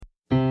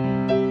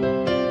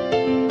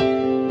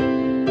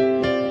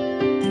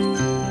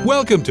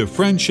Welcome to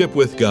Friendship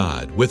with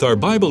God with our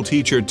Bible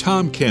teacher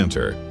Tom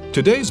Cantor.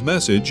 Today's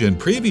message and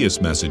previous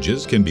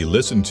messages can be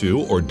listened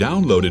to or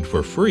downloaded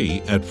for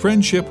free at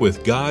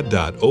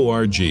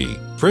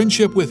friendshipwithgod.org.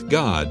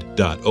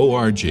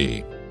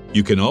 Friendshipwithgod.org.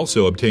 You can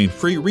also obtain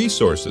free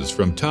resources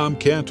from Tom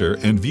Cantor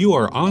and view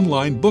our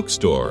online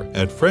bookstore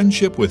at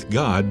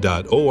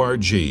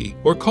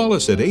friendshipwithgod.org or call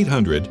us at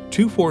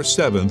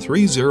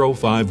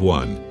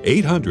 800-247-3051.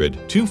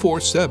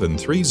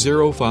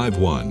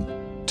 800-247-3051.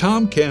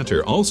 Tom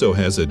Cantor also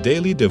has a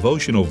daily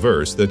devotional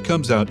verse that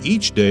comes out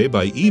each day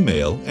by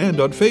email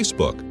and on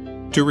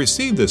Facebook. To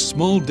receive this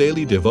small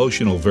daily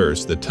devotional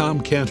verse that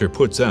Tom Cantor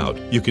puts out,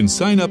 you can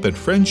sign up at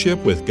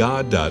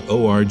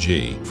friendshipwithgod.org,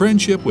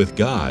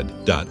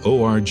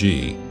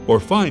 friendshipwithgod.org, or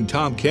find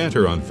Tom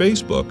Cantor on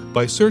Facebook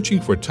by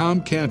searching for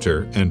Tom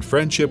Cantor and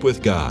Friendship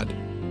with God.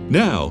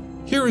 Now,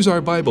 here is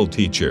our Bible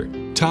teacher,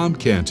 Tom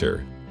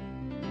Cantor.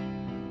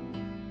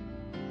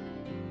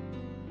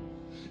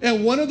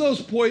 And one of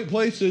those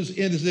places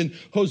is in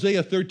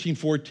Hosea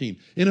 13:14.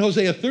 In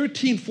Hosea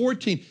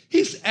 13:14,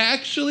 he's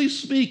actually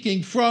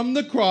speaking from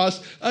the cross,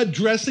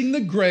 addressing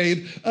the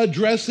grave,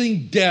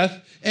 addressing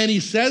death. And he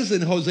says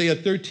in Hosea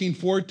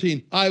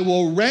 13:14, I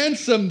will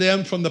ransom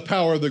them from the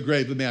power of the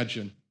grave.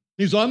 Imagine.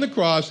 He's on the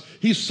cross,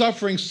 he's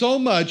suffering so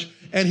much,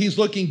 and he's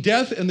looking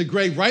death and the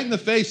grave right in the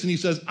face, and he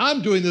says,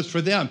 I'm doing this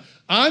for them.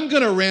 I'm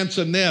going to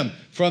ransom them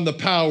from the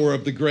power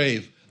of the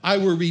grave. I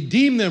will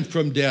redeem them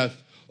from death.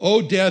 O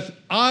death,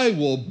 I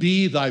will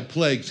be thy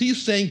plagues.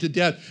 He's saying to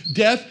death,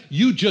 death,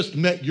 you just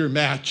met your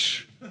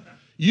match.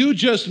 You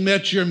just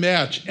met your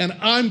match, and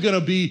I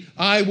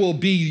will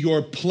be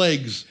your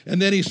plagues.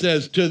 And then he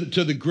says to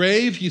the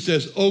grave, he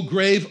says, O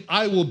grave,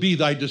 I will be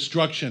thy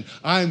destruction.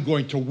 I'm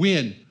going to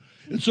win.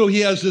 And so he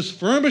has this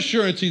firm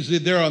assurance he's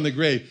there on the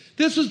grave.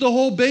 This is the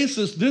whole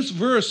basis. This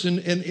verse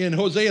in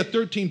Hosea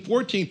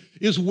 13:14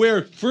 is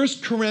where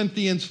 1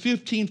 Corinthians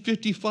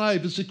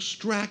 15:55 is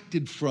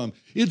extracted from.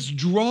 It's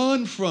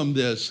drawn from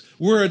this,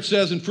 where it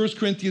says in 1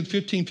 Corinthians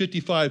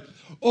 15:55,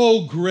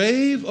 O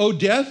grave, O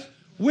death,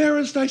 where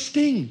is thy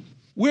sting?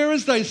 Where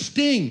is thy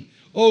sting?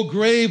 O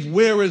grave,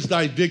 where is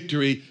thy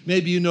victory?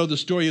 Maybe you know the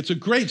story. It's a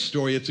great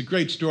story. It's a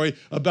great story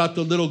about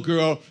the little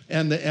girl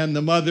and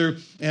the mother,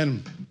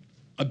 and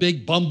a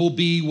big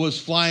bumblebee was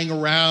flying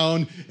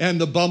around,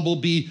 and the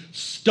bumblebee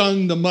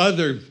stung the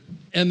mother.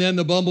 And then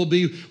the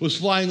bumblebee was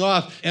flying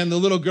off, and the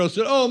little girl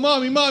said, oh,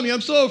 mommy, I'm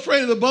so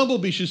afraid of the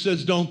bumblebee. She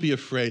says, don't be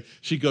afraid.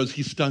 She goes,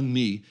 he stung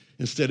me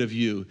instead of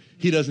you.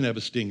 He doesn't have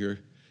a stinger.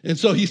 And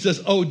so he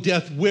says, oh,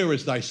 death, where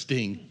is thy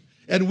sting?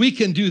 And we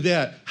can do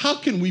that. How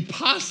can we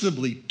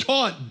possibly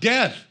taunt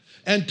death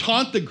and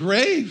taunt the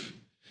grave?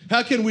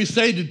 How can we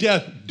say to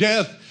death,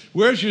 death,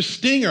 where's your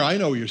stinger? I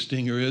know where your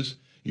stinger is.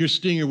 Your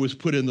stinger was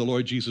put in the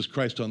Lord Jesus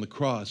Christ on the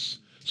cross.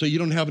 So you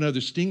don't have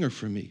another stinger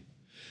for me.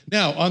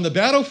 Now, on the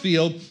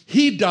battlefield,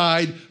 he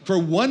died for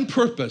one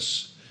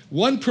purpose,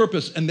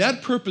 and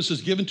that purpose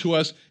is given to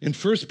us in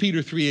 1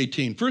 Peter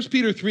 3:18. 1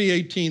 Peter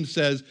 3:18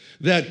 says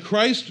that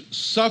Christ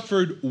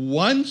suffered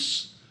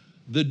once,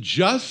 the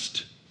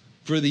just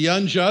for the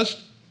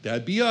unjust,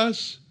 that'd be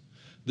us,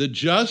 the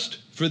just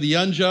for the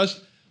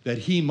unjust, that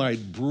he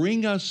might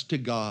bring us to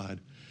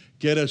God.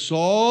 Get us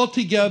all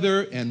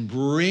together and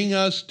bring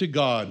us to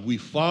God. We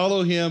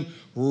follow him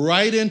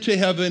right into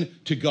heaven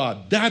to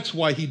God. That's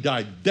why he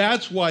died.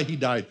 That's why he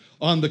died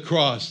on the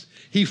cross.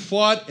 He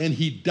fought and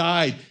he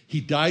died.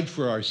 He died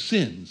for our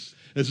sins.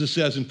 As it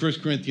says in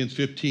 1 Corinthians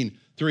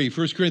 15:3.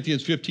 1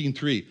 Corinthians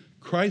 15:3.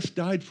 Christ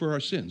died for our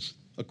sins,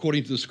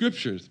 according to the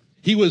scriptures.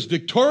 He was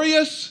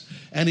victorious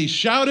and he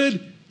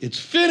shouted, it's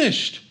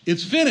finished.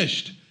 It's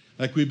finished.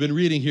 Like we've been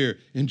reading here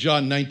in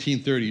John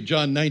 19:30.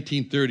 John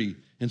 19:30.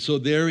 And so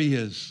there he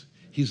is.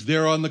 He's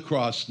there on the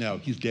cross now.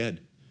 He's dead.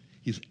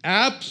 He's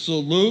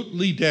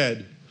absolutely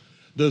dead.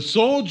 The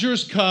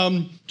soldiers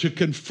come to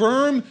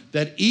confirm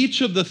that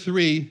each of the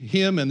three,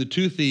 him and the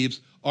two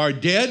thieves, are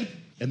dead.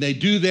 And they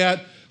do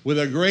that with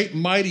a great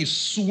mighty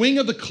swing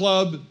of the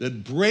club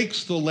that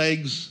breaks the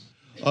legs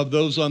of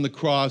those on the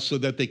cross so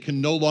that they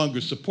can no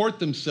longer support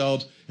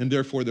themselves, and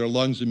therefore their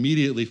lungs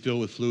immediately fill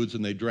with fluids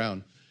and they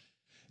drown.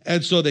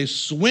 And so they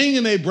swing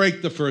and they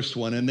break the first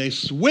one, and they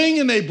swing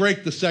and they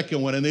break the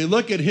second one, and they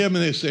look at him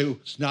and they say,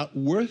 it's not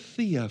worth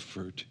the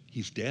effort.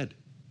 He's dead.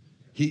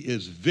 He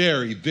is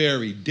very,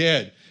 very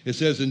dead. It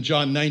says in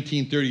John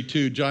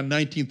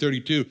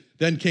 19:32,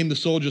 then came the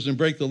soldiers and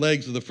brake the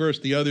legs of the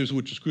first, the others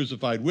which was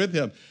crucified with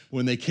him.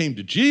 When they came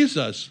to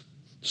Jesus,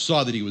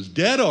 saw that he was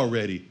dead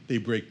already, they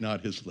break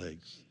not his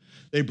legs.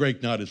 They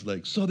break not his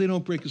legs. So they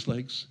don't break his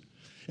legs.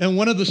 And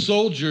one of the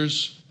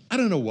soldiers, I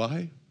don't know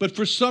why, but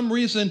for some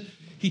reason,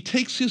 he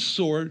takes his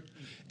sword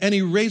and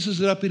he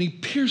raises it up and he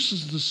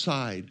pierces the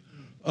side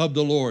of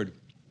the Lord.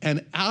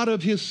 And out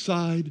of his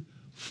side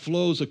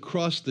flows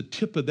across the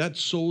tip of that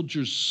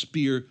soldier's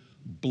spear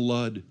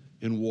blood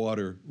and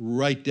water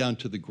right down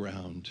to the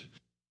ground.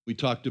 We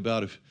talked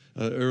about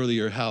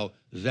earlier how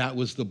that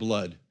was the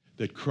blood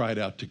that cried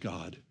out to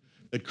God.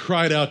 That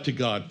cried out to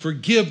God,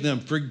 forgive them,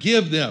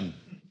 forgive them.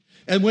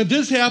 And when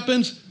this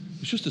happens,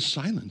 it's just a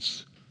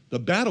silence. The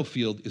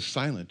battlefield is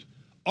silent.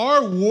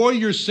 Our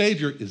warrior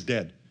Savior is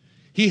dead.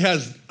 He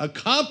has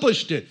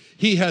accomplished it.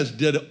 He has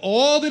did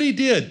all that he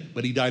did,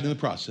 but he died in the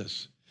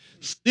process.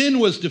 Sin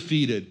was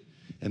defeated,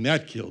 and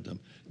that killed him.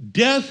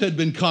 Death had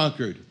been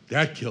conquered.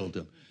 That killed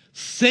him.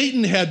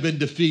 Satan had been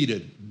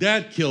defeated.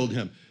 That killed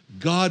him.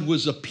 God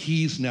was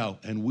appeased now,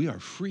 and we are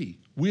free.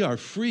 We are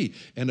free,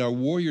 and our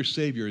warrior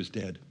Savior is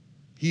dead.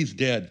 He's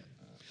dead.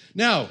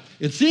 Now,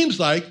 it seems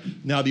like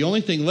now the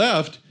only thing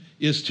left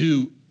is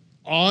to,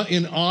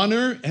 in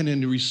honor and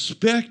in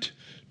respect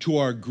to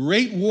our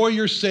great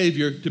warrior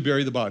Savior, to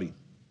bury the body.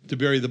 To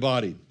bury the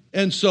body.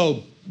 And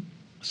so,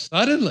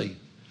 suddenly,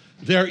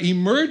 there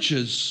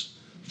emerges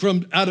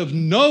from out of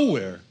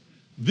nowhere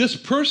this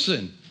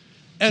person.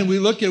 And we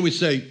look at it, we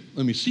say,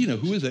 let me see now,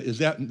 who is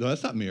that? No,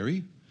 that's not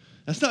Mary.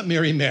 That's not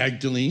Mary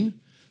Magdalene.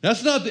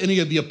 That's not any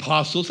of the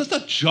apostles. That's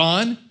not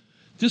John.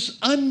 This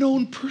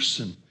unknown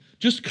person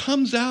just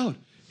comes out.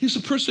 He's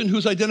a person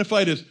who's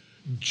identified as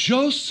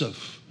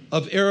Joseph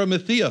of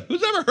Arimathea.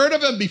 Who's ever heard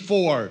of him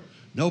before?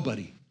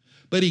 Nobody.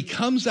 But he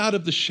comes out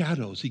of the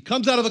shadows. He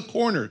comes out of the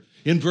corner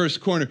in verse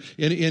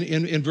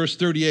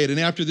 38. And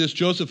after this,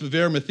 Joseph of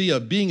Arimathea,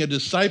 being a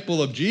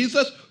disciple of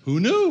Jesus, who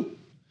knew?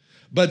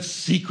 But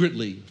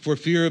secretly, for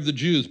fear of the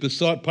Jews,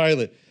 besought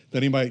Pilate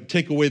that he might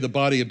take away the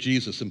body of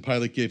Jesus, and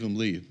Pilate gave him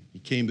leave. He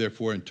came,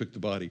 therefore, and took the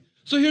body.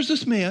 So here's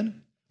this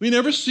man. We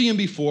never see him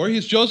before.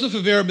 He's Joseph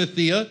of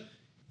Arimathea.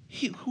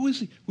 Who is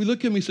he? We look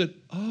at him, we said,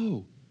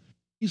 oh,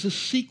 he's a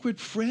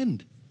secret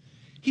friend.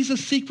 He's a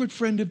secret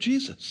friend of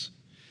Jesus.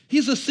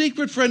 He's a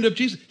secret friend of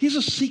Jesus. He's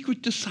a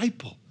secret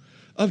disciple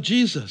of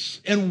Jesus.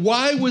 And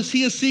why was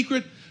he a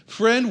secret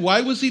friend?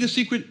 Why was he a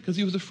secret? Because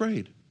he was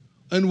afraid.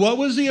 And what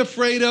was he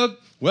afraid of?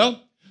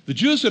 Well, the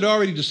Jews had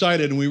already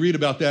decided, and we read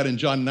about that in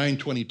John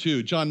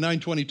 9:22. John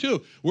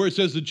 9:22, where it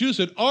says the Jews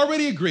had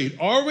already agreed,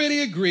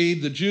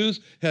 the Jews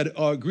had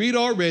agreed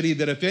already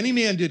that if any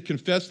man did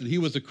confess that he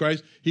was the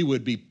Christ, he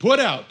would be put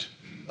out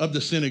of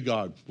the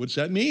synagogue. What's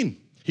that mean?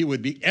 He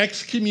would be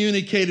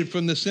excommunicated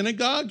from the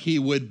synagogue. He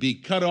would be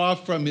cut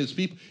off from his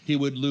people. He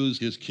would lose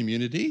his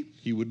community.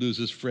 He would lose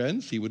his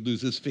friends. He would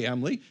lose his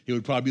family. He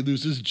would probably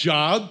lose his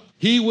job.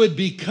 He would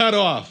be cut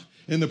off.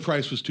 And the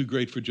price was too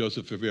great for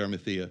Joseph of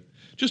Arimathea.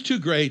 Just too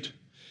great.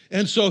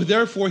 And so,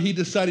 therefore, he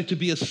decided to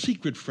be a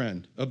secret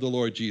friend of the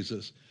Lord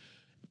Jesus.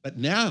 But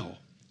now,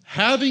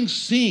 having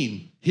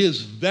seen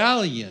his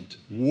valiant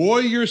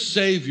warrior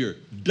Savior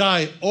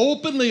die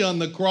openly on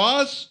the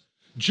cross,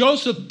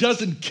 Joseph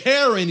doesn't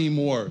care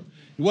anymore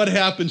what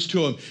happens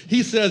to him.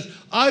 He says,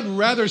 I'd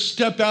rather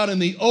step out in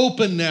the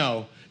open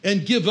now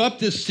and give up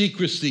this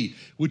secrecy,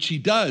 which he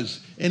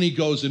does. And he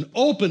goes and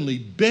openly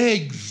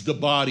begs the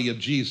body of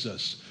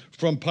Jesus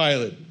from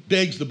Pilate,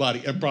 begs the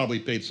body, and probably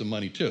paid some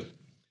money too.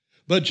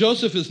 But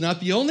Joseph is not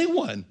the only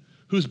one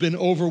who's been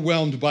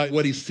overwhelmed by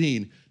what he's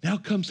seen. Now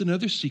comes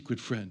another secret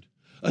friend,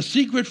 a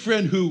secret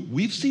friend who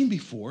we've seen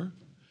before.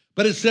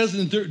 But it says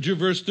in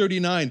verse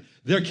 39,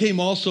 there came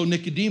also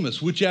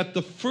Nicodemus, which at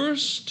the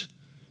first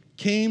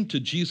came to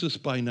Jesus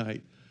by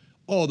night.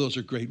 Oh, those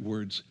are great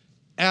words.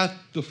 At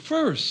the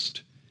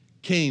first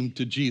came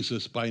to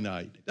Jesus by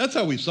night. That's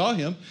how we saw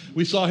him.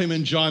 We saw him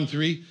in John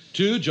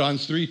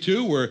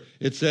 3:2, where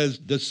it says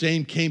the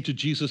same came to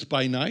Jesus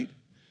by night.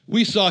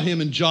 We saw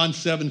him in John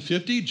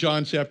 7:50,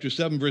 John chapter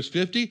 7, verse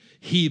 50,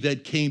 he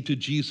that came to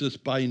Jesus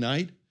by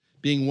night,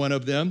 being one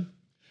of them.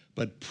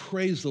 But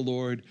praise the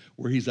Lord,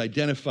 where he's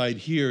identified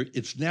here,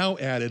 it's now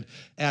added,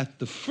 at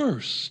the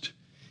first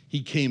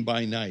he came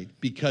by night,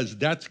 because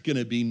that's going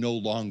to be no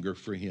longer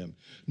for him.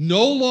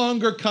 No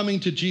longer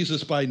coming to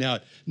Jesus by night.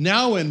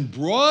 Now in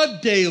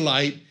broad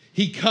daylight,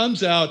 he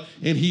comes out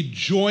and he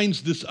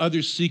joins this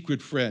other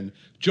secret friend,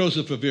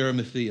 Joseph of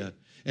Arimathea.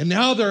 And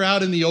now they're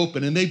out in the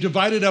open and they've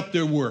divided up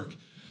their work.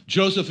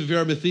 Joseph of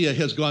Arimathea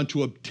has gone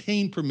to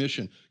obtain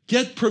permission,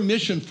 get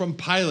permission from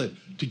Pilate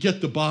to get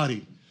the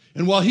body.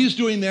 And while he's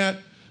doing that,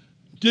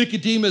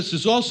 Nicodemus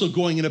is also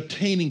going and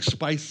obtaining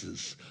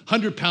spices,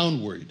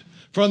 100-pound weight,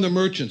 from the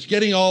merchants,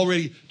 getting all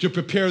ready to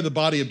prepare the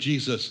body of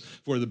Jesus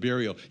for the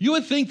burial. You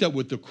would think that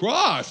with the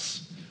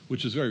cross,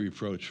 which is very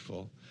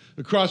reproachful,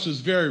 the cross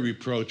is very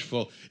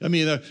reproachful. I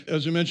mean,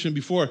 as I mentioned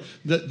before,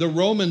 the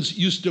Romans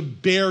used to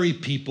bury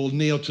people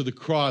nailed to the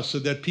cross so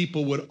that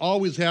people would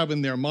always have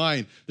in their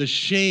mind the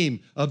shame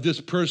of this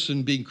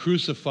person being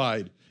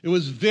crucified. It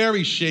was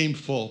very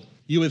shameful.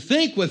 You would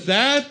think with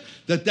that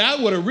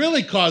would have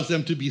really caused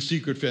them to be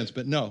secret friends,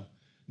 but no.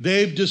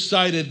 They've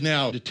decided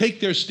now to take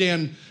their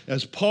stand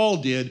as Paul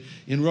did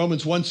in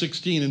Romans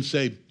 1:16 and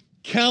say,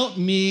 count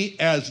me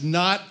as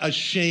not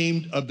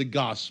ashamed of the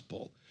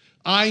gospel.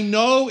 I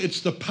know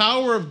it's the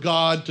power of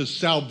God to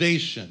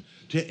salvation,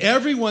 to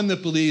everyone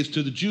that believes,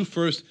 to the Jew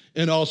first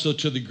and also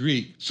to the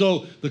Greek.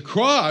 So the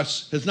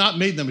cross has not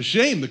made them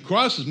ashamed. The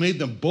cross has made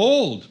them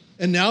bold.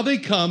 And now they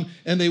come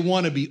and they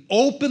want to be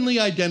openly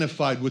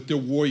identified with their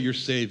warrior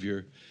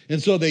Savior.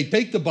 And so they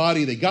take the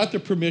body, they got the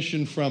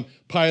permission from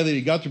Pilate,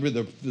 they got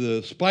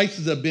the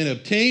spices have been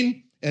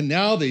obtained, and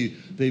now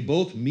they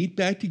both meet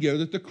back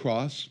together at the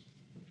cross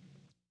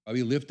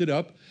We lift it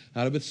up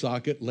out of its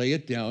socket, lay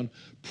it down,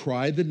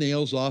 pry the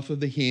nails off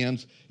of the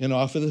hands and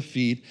off of the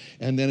feet.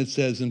 And then it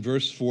says in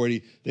verse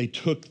 40, they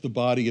took the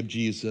body of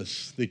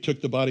Jesus. They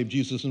took the body of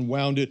Jesus and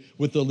wound it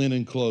with the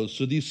linen clothes.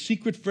 So these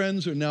secret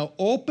friends are now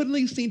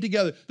openly seen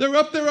together. They're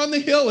up there on the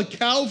hill at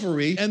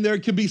Calvary, and they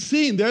can be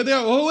seen. They're there.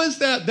 Oh, who is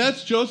that?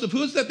 That's Joseph.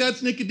 Who's that?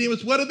 That's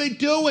Nicodemus. What are they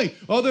doing?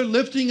 Oh, they're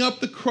lifting up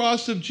the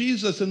cross of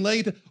Jesus and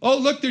laying it. Oh,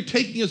 look, they're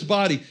taking his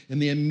body.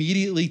 And they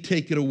immediately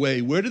take it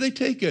away. Where do they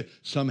take it?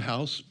 Some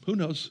house. Who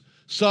knows?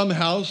 Some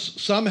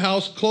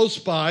house close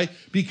by,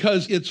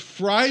 because it's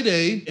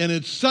Friday and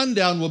it's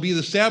sundown will be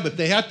the Sabbath.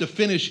 They have to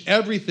finish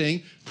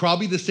everything,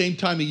 probably the same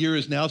time of year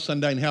as now,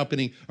 sundown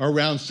happening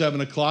around 7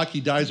 o'clock. He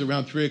dies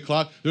around 3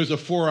 o'clock. There's a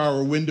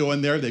 4-hour window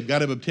in there. They've got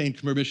to obtain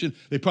permission.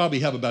 They probably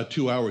have about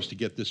 2 hours to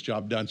get this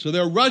job done. So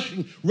they're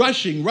rushing,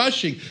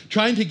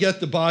 trying to get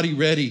the body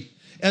ready.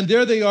 And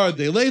there they are.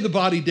 They lay the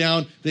body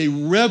down. They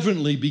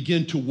reverently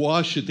begin to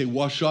wash it. They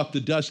wash off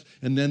the dust,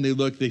 and then they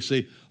look, they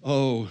say,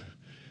 oh,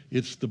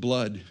 it's the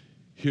blood.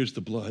 Here's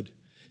the blood.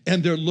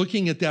 And they're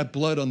looking at that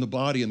blood on the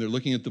body, and they're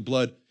looking at the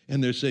blood,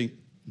 and they're saying,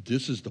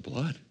 this is the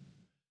blood.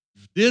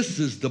 This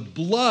is the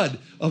blood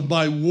of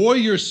my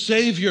warrior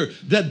Savior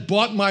that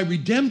bought my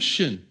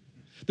redemption.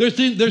 They're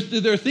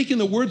thinking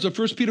the words of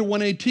 1 Peter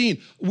 1:18.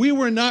 We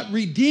were not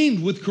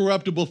redeemed with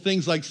corruptible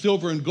things like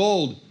silver and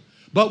gold,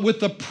 but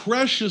with the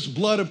precious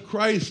blood of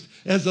Christ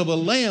as of a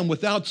lamb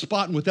without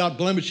spot and without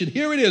blemish. And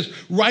here it is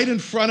right in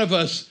front of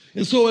us.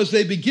 And so as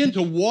they begin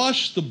to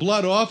wash the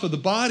blood off of the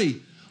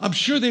body, I'm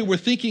sure they were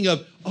thinking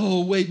of,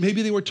 oh, wait,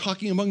 maybe they were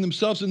talking among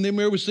themselves, and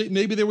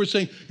maybe they were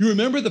saying, you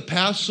remember the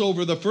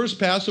Passover, the first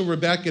Passover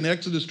back in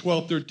Exodus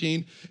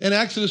 12:13? In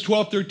Exodus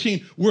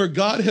 12:13, where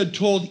God had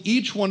told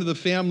each one of the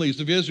families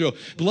of Israel,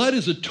 blood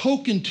is a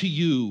token to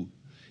you.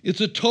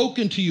 It's a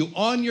token to you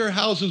on your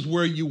houses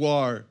where you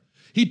are.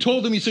 He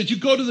told them, he said, you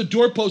go to the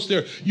doorpost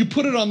there, you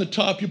put it on the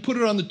top, you put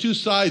it on the two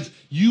sides,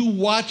 you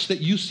watch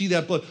that, you see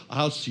that blood.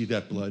 I'll see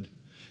that blood.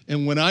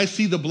 And when I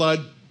see the blood,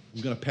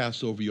 I'm going to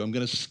pass over you. I'm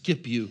going to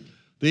skip you.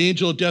 The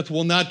angel of death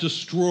will not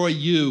destroy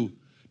you,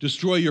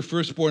 destroy your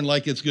firstborn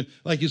like he's going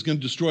to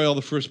destroy all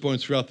the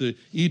firstborns throughout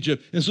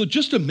Egypt. And so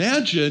just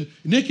imagine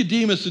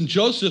Nicodemus and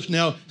Joseph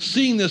now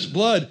seeing this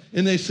blood,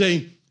 and they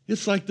say,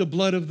 it's like the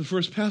blood of the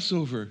first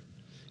Passover.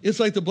 It's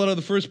like the blood of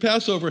the first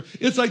Passover.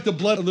 It's like the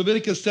blood of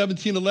Leviticus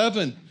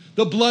 17:11.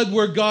 The blood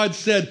where God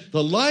said,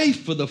 the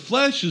life of the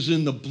flesh is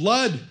in the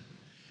blood.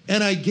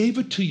 And I gave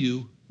it to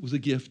you with a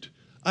gift.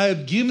 I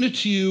have given it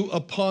to you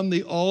upon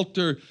the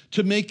altar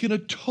to make an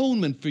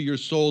atonement for your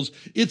souls.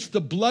 It's the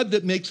blood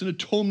that makes an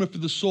atonement for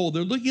the soul.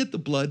 They're looking at the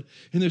blood,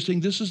 and they're saying,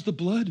 this is the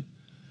blood.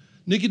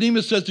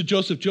 Nicodemus says to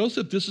Joseph,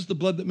 Joseph, this is the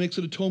blood that makes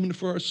an atonement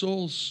for our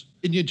souls.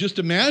 And you just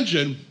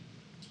imagine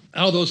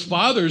how those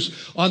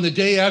fathers on the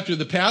day after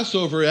the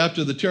Passover,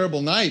 after the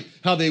terrible night,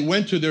 how they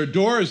went to their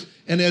doors,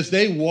 and as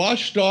they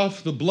washed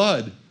off the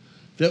blood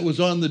that was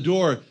on the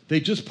door, they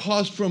just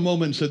paused for a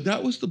moment and said,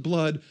 that was the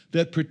blood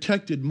that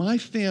protected my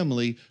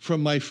family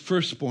from my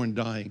firstborn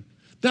dying.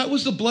 That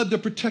was the blood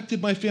that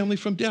protected my family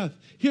from death.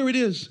 Here it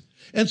is.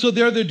 And so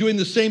there they're doing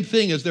the same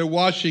thing as they're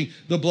washing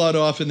the blood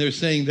off, and they're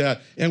saying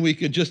that. And we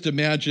could just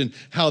imagine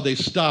how they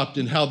stopped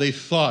and how they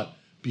thought,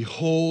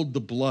 behold the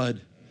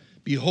blood.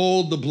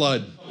 Behold the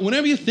blood.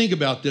 Whenever you think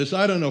about this,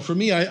 I don't know, for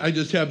me, I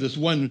just have this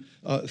one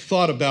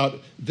thought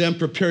about them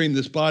preparing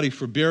this body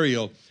for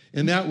burial.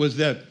 And that was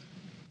that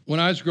when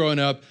I was growing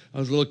up, I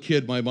was a little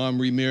kid, my mom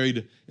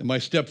remarried, and my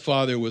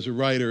stepfather was a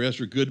writer,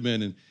 Ezra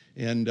Goodman,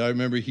 and I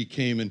remember he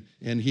came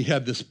and he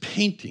had this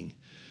painting.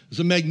 It was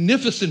a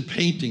magnificent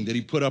painting that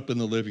he put up in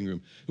the living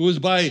room. It was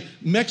by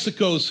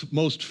Mexico's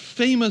most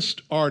famous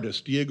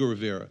artist, Diego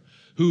Rivera,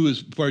 who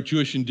is part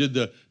Jewish and did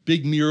the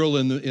big mural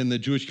in the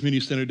Jewish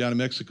Community Center down in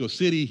Mexico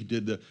City. He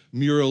did the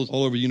murals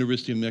all over the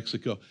University of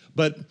Mexico.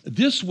 But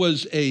this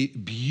was a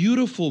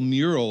beautiful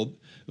mural.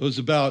 It was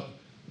about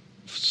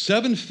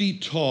 7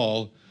 feet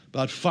tall,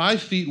 about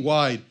 5 feet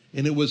wide,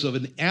 and it was of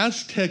an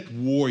Aztec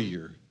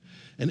warrior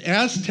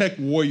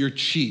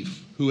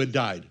chief who had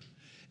died.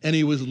 And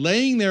he was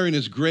laying there in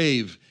his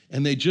grave,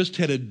 and they just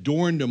had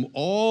adorned him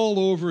all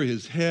over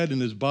his head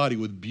and his body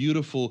with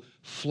beautiful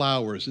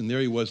flowers, and there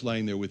he was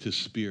lying there with his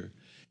spear.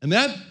 And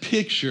that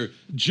picture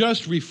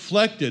just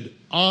reflected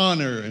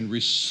honor and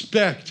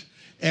respect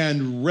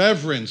and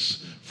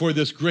reverence for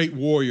this great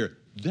warrior.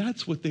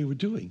 That's what they were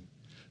doing.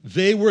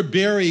 They were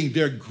burying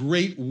their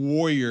great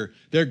warrior,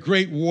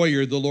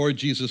 the Lord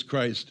Jesus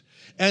Christ.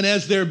 And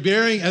as they're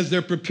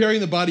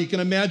preparing the body, you can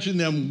imagine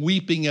them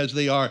weeping as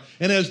they are.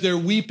 And as they're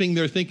weeping,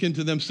 they're thinking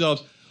to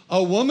themselves,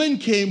 a woman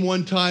came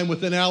one time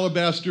with an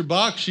alabaster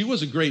box. She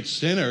was a great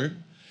sinner.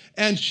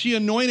 And she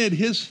anointed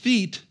his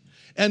feet.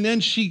 And then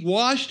she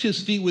washed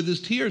his feet with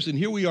his tears. And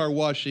here we are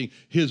washing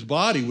his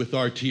body with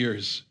our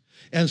tears.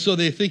 And so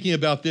they're thinking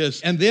about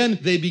this, and then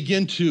they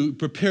begin to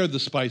prepare the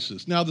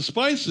spices. Now, the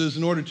spices,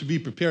 in order to be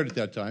prepared at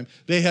that time,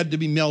 they had to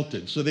be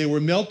melted. So they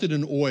were melted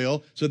in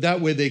oil, so that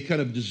way they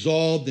kind of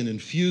dissolved and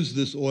infused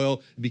this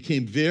oil,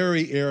 became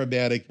very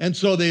aromatic. And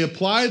so they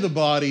apply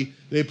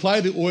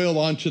the oil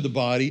onto the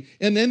body,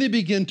 and then they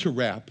begin to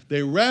wrap.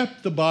 They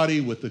wrap the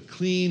body with the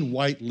clean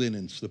white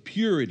linens, the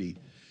purity,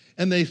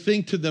 and they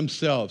think to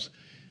themselves,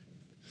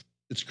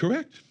 it's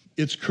correct.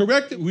 It's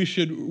correct that we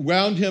should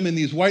wound him in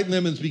these white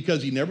linens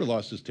because he never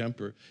lost his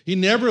temper. He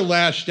never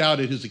lashed out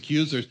at his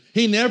accusers.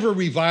 He never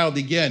reviled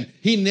again.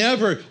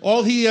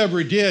 All he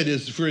ever did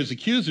is for his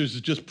accusers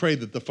is just pray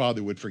that the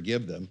Father would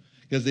forgive them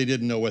because they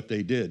didn't know what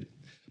they did.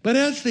 But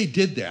as they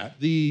did that,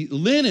 the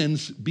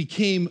linens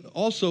became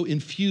also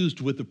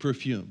infused with the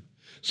perfume.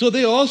 So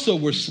they also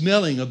were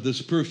smelling of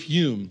this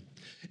perfume.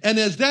 And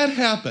as that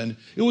happened,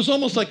 it was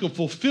almost like a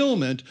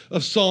fulfillment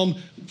of Psalm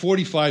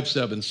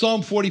 45:7.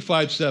 Psalm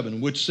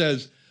 45:7, which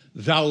says,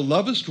 "Thou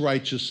lovest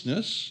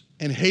righteousness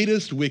and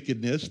hatest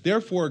wickedness.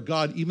 Therefore,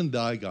 God, even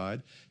thy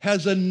God,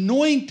 has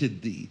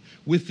anointed thee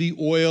with the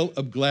oil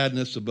of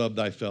gladness above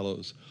thy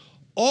fellows.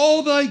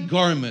 All thy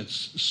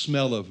garments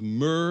smell of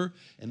myrrh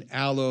and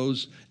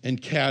aloes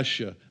and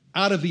cassia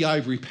out of the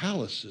ivory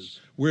palaces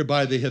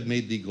whereby they have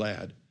made thee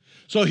glad."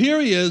 So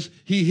here he is.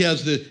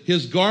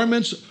 His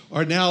garments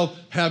are now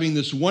having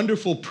this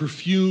wonderful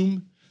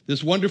perfume,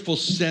 this wonderful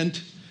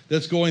scent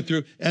that's going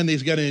through, and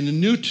he's got a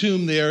new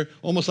tomb there,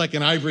 almost like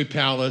an ivory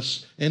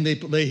palace, and they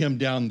lay him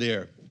down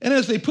there. And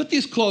as they put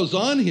these clothes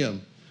on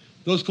him,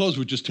 those clothes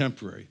were just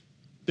temporary.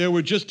 They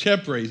were just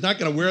temporary. He's not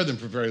going to wear them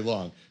for very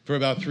long, for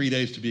about 3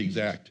 days to be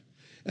exact.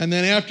 And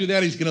then after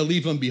that, he's going to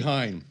leave them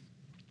behind.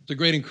 It's a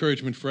great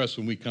encouragement for us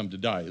when we come to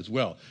die as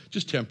well,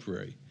 just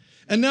temporary.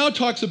 And now it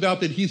talks about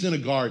that he's in a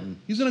garden.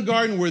 He's in a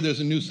garden where there's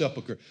a new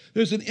sepulcher.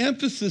 There's an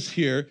emphasis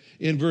here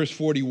in verse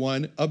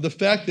 41 of the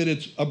fact that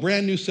it's a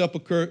brand new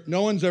sepulcher.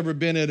 No one's ever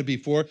been in it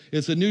before.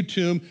 It's a new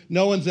tomb.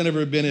 No one's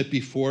ever been in it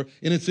before.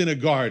 And it's in a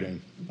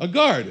garden. A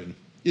garden.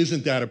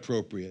 Isn't that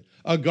appropriate?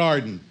 A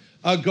garden.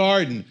 A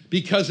garden.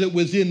 Because it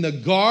was in the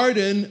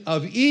Garden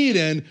of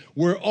Eden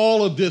where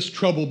all of this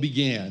trouble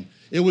began.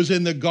 It was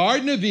in the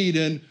Garden of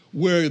Eden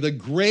where the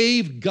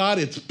grave got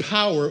its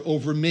power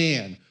over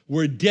man,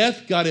 where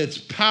death got its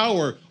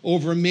power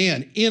over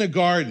man, in a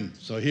garden.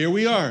 So here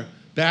we are,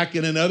 back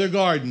in another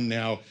garden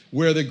now,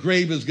 where the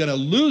grave is going to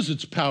lose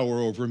its power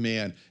over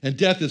man, and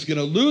death is going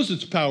to lose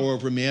its power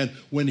over man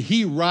when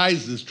he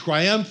rises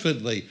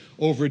triumphantly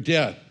over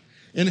death.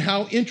 And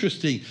how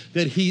interesting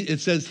that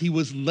it says he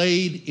was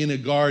laid in a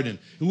garden.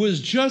 It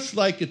was just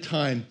like a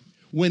time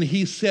when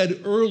he said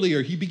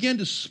earlier, he began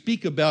to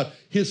speak about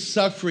his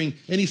suffering,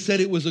 and he said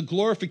it was a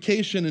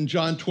glorification in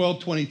John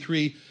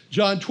 12:23.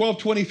 John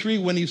 12:23,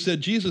 when he said,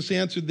 Jesus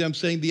answered them,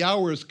 saying, "The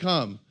hour has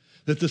come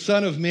that the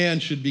Son of Man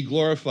should be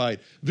glorified.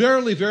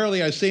 Verily,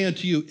 verily, I say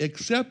unto you,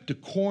 except a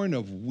corn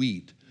of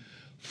wheat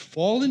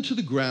fall into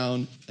the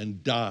ground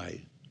and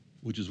die,"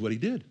 which is what he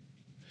did,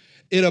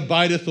 "it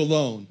abideth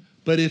alone.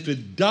 But if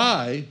it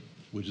die,"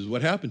 which is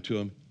what happened to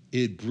him,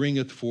 "it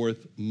bringeth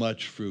forth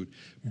much fruit."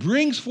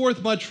 Brings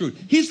forth much fruit.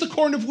 He's the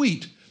corn of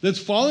wheat that's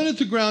fallen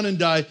into the ground and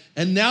died,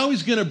 and now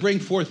he's going to bring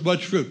forth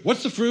much fruit.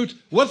 What's the fruit?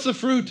 What's the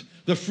fruit?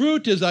 The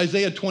fruit is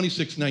Isaiah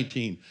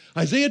 26:19.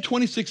 Isaiah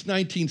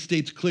 26:19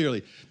 states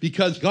clearly,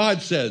 because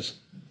God says,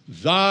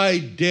 "Thy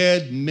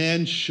dead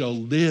men shall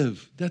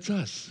live." That's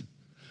us.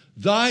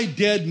 "Thy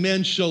dead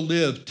men shall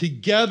live.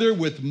 Together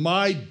with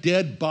my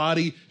dead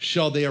body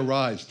shall they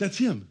arise." That's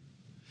him.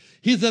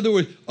 He's, in other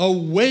words,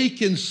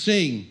 "Awake and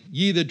sing,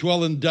 ye that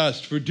dwell in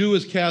dust, for dew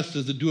is cast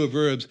as the dew of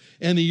herbs,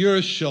 and the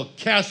earth shall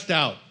cast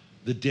out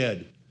the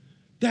dead."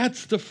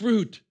 That's the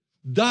fruit.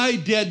 Thy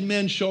dead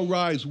men shall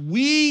rise.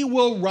 We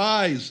will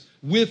rise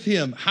with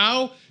him.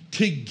 How?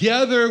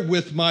 Together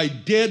with my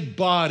dead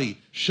body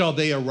shall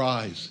they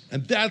arise.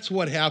 And that's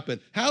what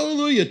happened.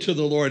 Hallelujah to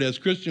the Lord, as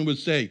Christian would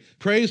say.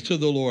 Praise to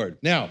the Lord.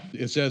 Now,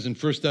 it says in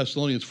 1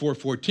 Thessalonians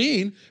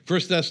 4:14,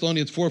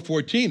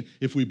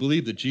 if we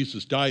believe that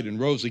Jesus died and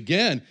rose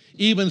again,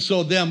 even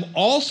so them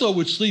also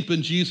which sleep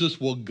in Jesus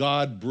will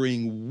God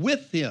bring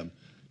with him.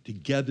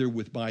 Together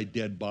with my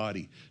dead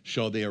body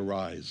shall they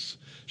arise.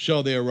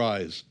 Shall they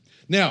arise.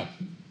 Now,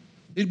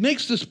 it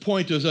makes this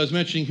point, as I was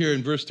mentioning here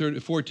in verse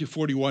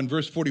 41,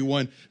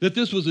 that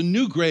this was a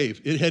new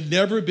grave. It had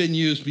never been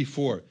used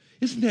before.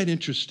 Isn't that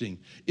interesting?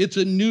 It's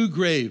a new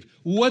grave.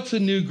 What's a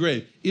new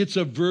grave? It's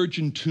a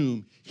virgin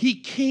tomb. He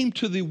came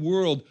to the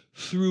world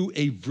through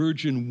a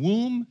virgin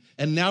womb,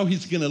 and now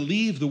he's going to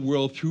leave the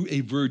world through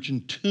a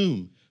virgin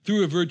tomb.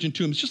 Through a virgin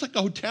tomb. It's just like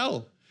a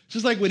hotel. It's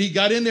just like when he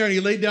got in there and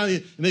he laid down,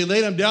 and they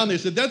laid him down, they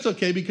said, "That's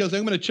okay because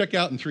I'm going to check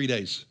out in 3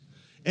 days."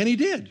 And he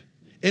did.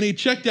 And he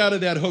checked out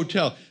of that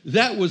hotel.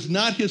 That was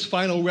not his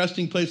final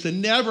resting place.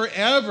 And never,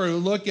 ever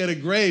look at a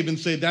grave and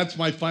say, "That's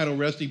my final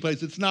resting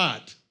place." It's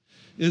not.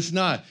 It's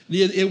not.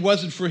 It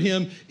wasn't for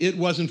him. It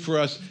wasn't for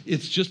us.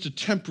 It's just a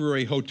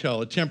temporary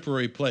hotel, a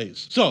temporary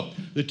place. So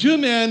the two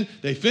men,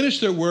 they finish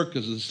their work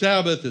because it's the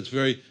Sabbath. It's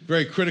very,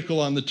 very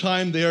critical on the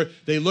time there.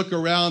 They look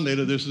around.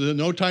 There's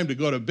no time to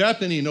go to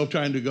Bethany, no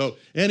time to go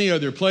any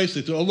other place.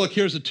 They say, oh, look,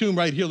 here's a tomb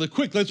right here.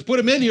 Quick, let's put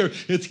him in here.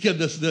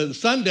 The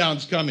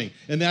sundown's coming.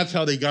 And that's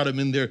how they got him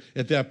in there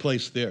at that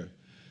place there.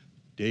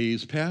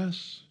 Days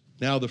pass.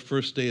 Now the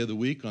first day of the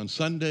week on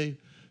Sunday.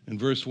 In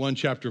verse 1,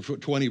 chapter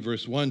 20,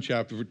 verse 1,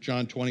 chapter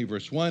John 20,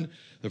 verse 1,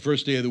 the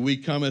first day of the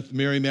week cometh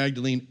Mary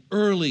Magdalene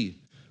early,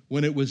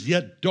 when it was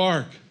yet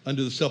dark,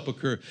 unto the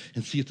sepulchre,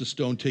 and seeth the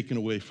stone taken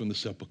away from the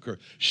sepulchre.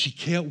 She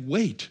can't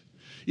wait.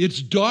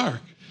 It's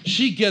dark.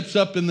 She gets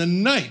up in the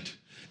night,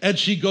 and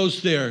she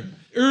goes there.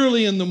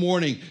 Early in the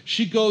morning,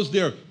 she goes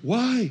there.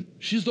 Why?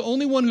 She's the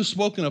only one who's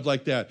spoken of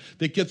like that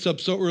gets up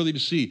so early to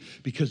see.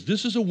 Because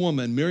this is a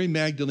woman, Mary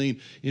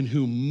Magdalene, in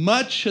whom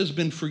much has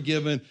been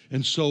forgiven,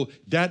 and so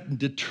that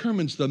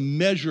determines the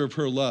measure of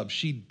her love.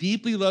 She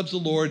deeply loves the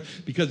Lord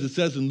because it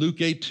says in Luke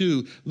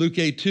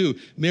 8:2,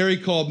 Mary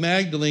called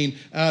Magdalene,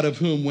 out of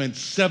whom went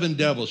 7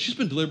 devils. She's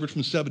been delivered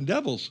from 7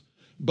 devils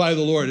by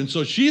the Lord. And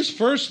so she's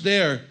first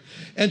there,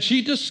 and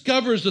she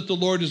discovers that the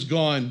Lord is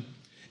gone.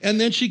 And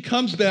then she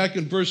comes back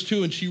in verse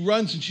 2 and she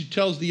runs and she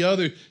tells the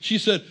other, she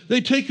said, they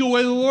take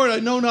away the Lord. I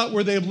know not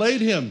where they have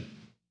laid him.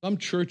 Some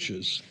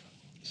churches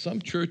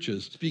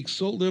speak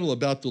so little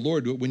about the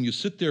Lord, but when you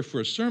sit there for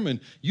a sermon,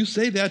 you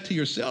say that to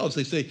yourselves.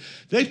 They say,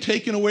 they've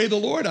taken away the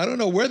Lord. I don't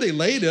know where they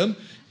laid him.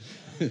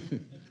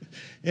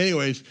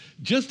 Anyways,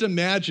 just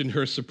imagine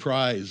her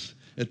surprise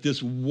at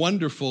this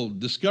wonderful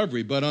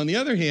discovery. But on the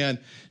other hand,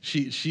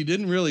 she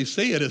didn't really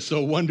say it as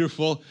so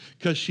wonderful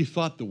because she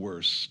thought the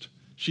worst.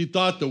 She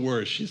thought the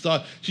worst.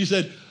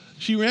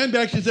 She ran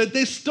back, she said,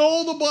 they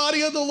stole the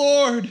body of the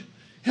Lord,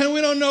 and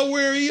we don't know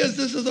where he is.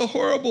 This is a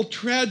horrible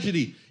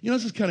tragedy. You know,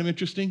 this is kind of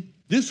interesting.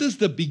 This is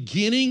the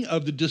beginning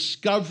of the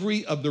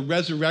discovery of the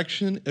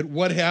resurrection at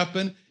what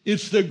happened.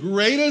 It's the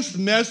greatest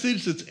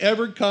message that's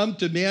ever come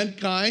to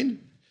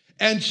mankind,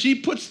 and she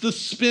puts the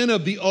spin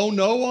of the oh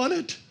no on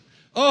it.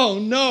 Oh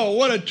no,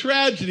 what a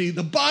tragedy.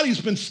 The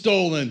body's been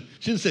stolen.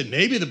 She didn't say,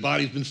 maybe the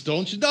body's been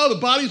stolen. She said, no, the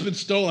body's been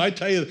stolen. I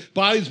tell you, the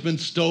body's been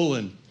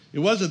stolen. It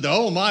wasn't the,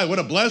 oh my, what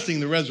a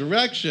blessing, the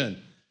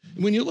resurrection.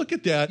 And when you look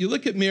at that, you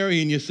look at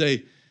Mary and you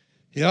say,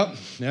 yep,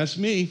 that's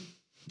me.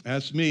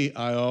 That's me.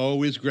 I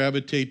always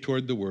gravitate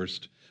toward the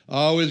worst.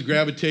 Always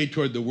gravitate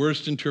toward the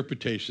worst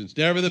interpretations.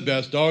 Never the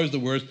best, always the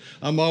worst.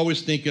 I'm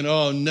always thinking,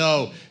 oh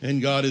no,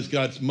 and God has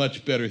got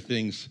much better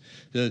things.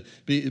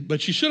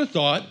 But she should have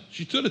thought,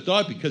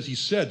 because he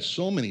said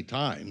so many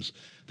times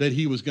that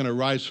he was going to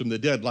rise from the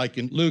dead. Like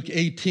in Luke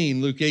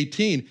 18,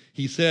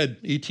 he said,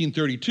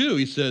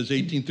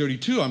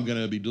 1832, I'm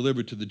going to be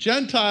delivered to the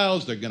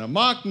Gentiles. They're going to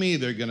mock me.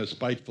 They're going to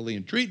spitefully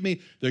entreat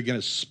me. They're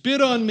going to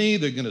spit on me.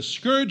 They're going to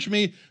scourge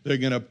me. They're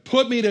going to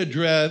put me to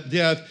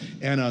death.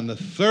 And on the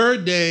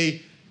third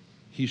day,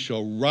 he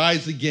shall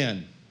rise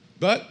again.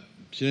 But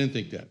she didn't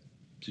think that.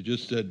 She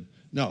just said,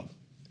 no.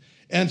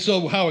 And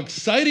so how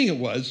exciting it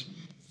was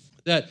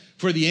that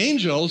for the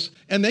angels,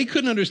 and they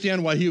couldn't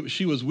understand why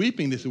she was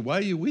weeping. They said, why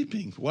are you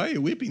weeping? Why are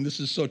you weeping?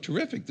 This is so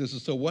terrific. This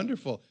is so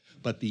wonderful.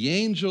 But the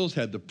angels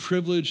had the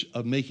privilege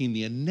of making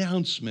the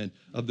announcement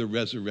of the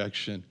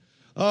resurrection.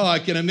 Oh, I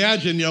can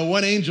imagine,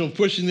 one angel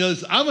pushing the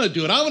other, I'm going to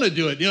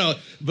do it,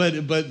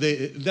 but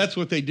that's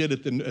what they did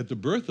at the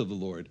birth of the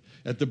Lord.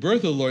 At the birth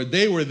of the Lord,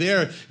 they were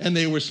there and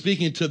they were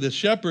speaking to the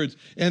shepherds,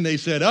 and they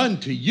said,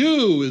 unto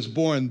you is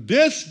born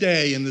this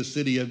day in the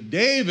city of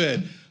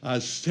David a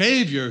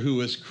Savior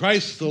who is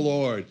Christ the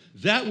Lord.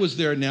 That was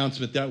their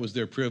announcement. That was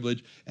their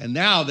privilege. And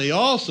now they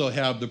also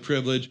have the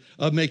privilege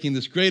of making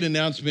this great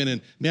announcement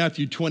in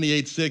Matthew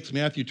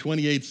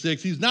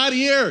 28:6. He's not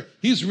here.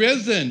 He's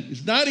risen.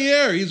 He's not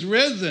here. He's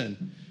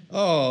risen.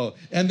 Oh,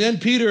 and then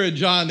Peter and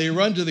John, they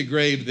run to the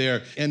grave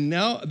there. And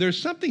now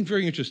there's something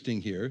very interesting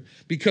here,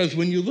 because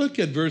when you look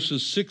at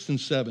verses 6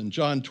 and 7,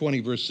 John 20,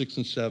 verse 6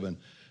 and 7,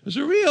 there's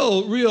a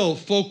real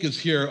focus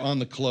here on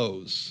the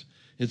close.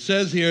 It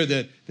says here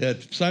that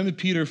Simon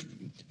Peter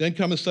then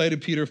come aside of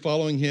Peter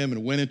following him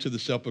and went into the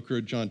sepulchre,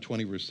 John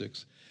 20, verse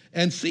 6,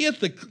 and seeth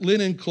the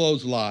linen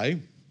clothes lie.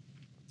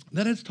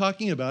 Then it's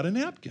talking about a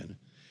napkin.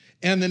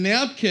 And the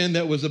napkin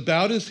that was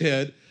about his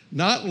head,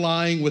 not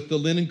lying with the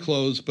linen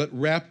clothes, but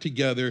wrapped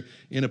together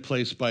in a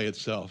place by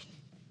itself.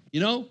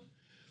 The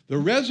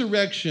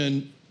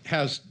resurrection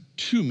has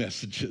 2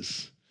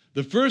 messages.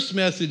 The first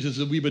message is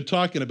that we've been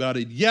talking about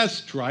it.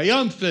 Yes,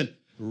 triumphant,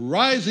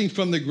 rising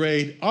from the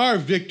grave, our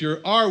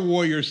victor, our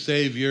warrior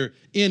savior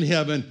in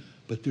heaven.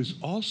 But there's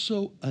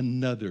also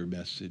another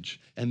message,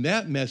 and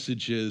that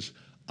message is,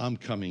 I'm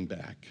coming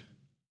back.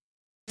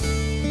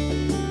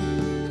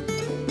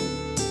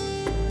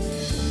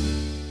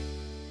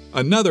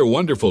 Another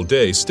wonderful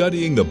day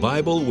studying the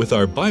Bible with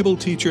our Bible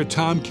teacher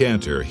Tom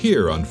Cantor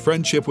here on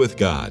Friendship with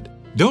God.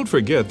 Don't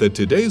forget that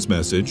today's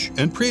message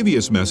and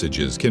previous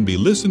messages can be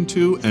listened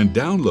to and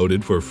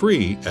downloaded for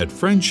free at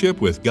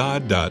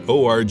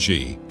friendshipwithgod.org.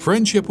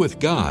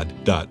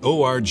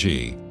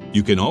 Friendshipwithgod.org.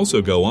 You can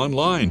also go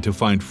online to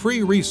find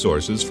free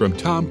resources from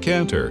Tom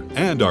Cantor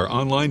and our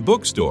online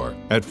bookstore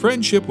at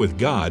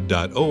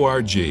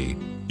friendshipwithgod.org.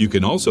 You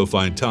can also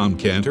find Tom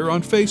Cantor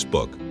on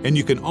Facebook, and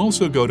you can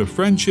also go to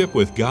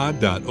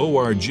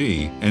friendshipwithgod.org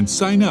and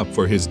sign up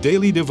for his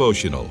daily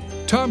devotional.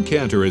 Tom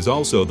Cantor is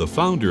also the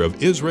founder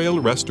of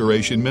Israel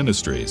Restoration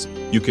Ministries.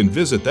 You can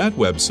visit that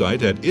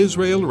website at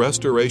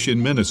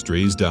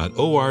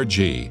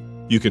israelrestorationministries.org.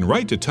 You can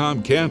write to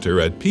Tom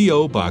Cantor at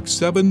P.O. Box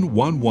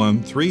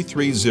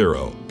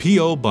 711330,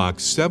 P.O.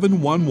 Box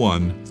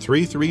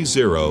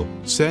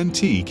 711330,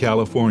 Santee,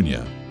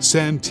 California.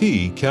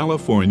 Santee,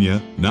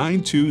 California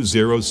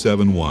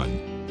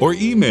 92071. Or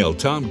email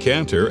Tom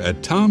Cantor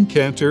at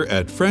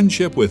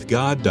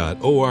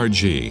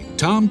tomcantor@friendshipwithgod.org.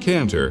 Tom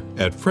Cantor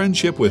at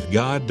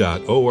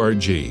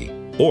friendshipwithgod.org.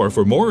 Or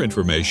for more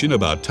information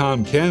about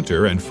Tom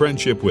Cantor and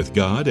Friendship with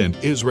God and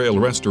Israel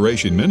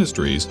Restoration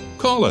Ministries,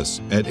 call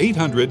us at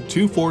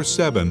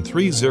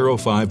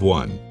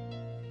 800-247-3051.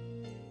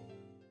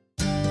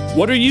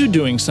 What are you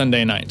doing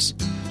Sunday nights?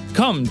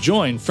 Come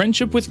join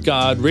Friendship with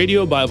God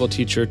radio Bible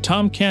teacher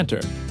Tom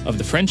Cantor of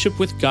the Friendship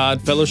with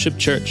God Fellowship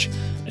Church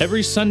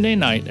every Sunday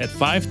night at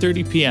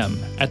 5:30 p.m.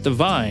 at The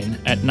Vine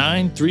at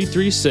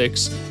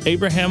 9336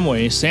 Abraham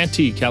Way,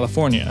 Santee,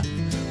 California.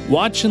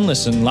 Watch and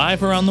listen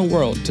live around the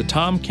world to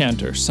Tom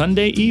Cantor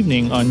Sunday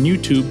evening on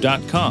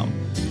YouTube.com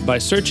by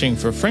searching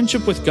for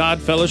Friendship with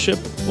God Fellowship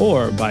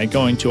or by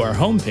going to our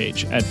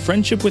homepage at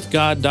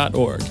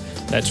friendshipwithgod.org.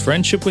 That's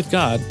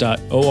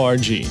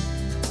friendshipwithgod.org.